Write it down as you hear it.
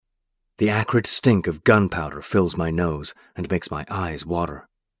The acrid stink of gunpowder fills my nose and makes my eyes water.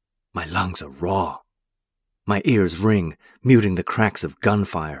 My lungs are raw. My ears ring, muting the cracks of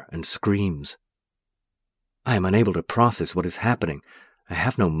gunfire and screams. I am unable to process what is happening. I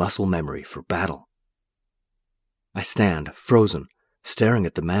have no muscle memory for battle. I stand, frozen, staring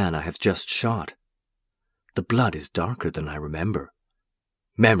at the man I have just shot. The blood is darker than I remember.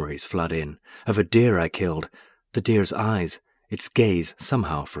 Memories flood in, of a deer I killed, the deer's eyes, its gaze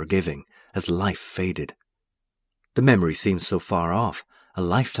somehow forgiving, as life faded. The memory seems so far off, a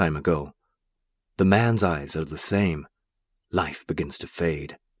lifetime ago. The man's eyes are the same. Life begins to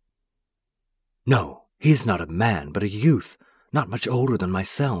fade. No, he is not a man, but a youth, not much older than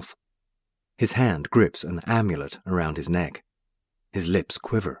myself. His hand grips an amulet around his neck. His lips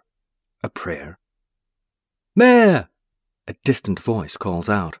quiver. A prayer. "Mayor!" A distant voice calls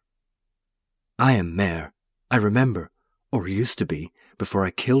out. I am Mayor. I remember, or used to be, before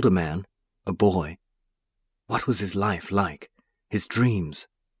I killed a man, a boy. What was his life like? His dreams?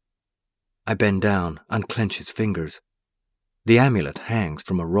 I bend down, unclench his fingers. The amulet hangs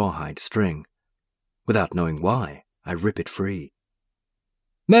from a rawhide string. Without knowing why, I rip it free.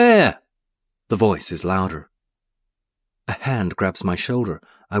 "Mayor!" The voice is louder. A hand grabs my shoulder.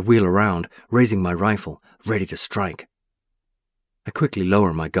 I wheel around, raising my rifle, ready to strike. I quickly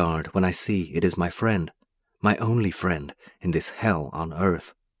lower my guard when I see it is my friend, my only friend in this hell on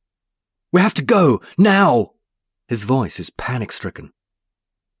earth. "We have to go, now!" His voice is panic-stricken.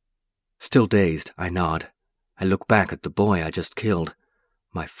 Still dazed, I nod. I look back at the boy I just killed.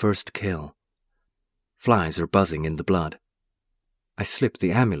 My first kill. Flies are buzzing in the blood. I slip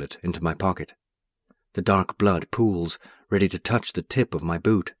the amulet into my pocket. The dark blood pools, ready to touch the tip of my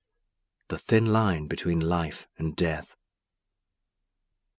boot. The thin line between life and death.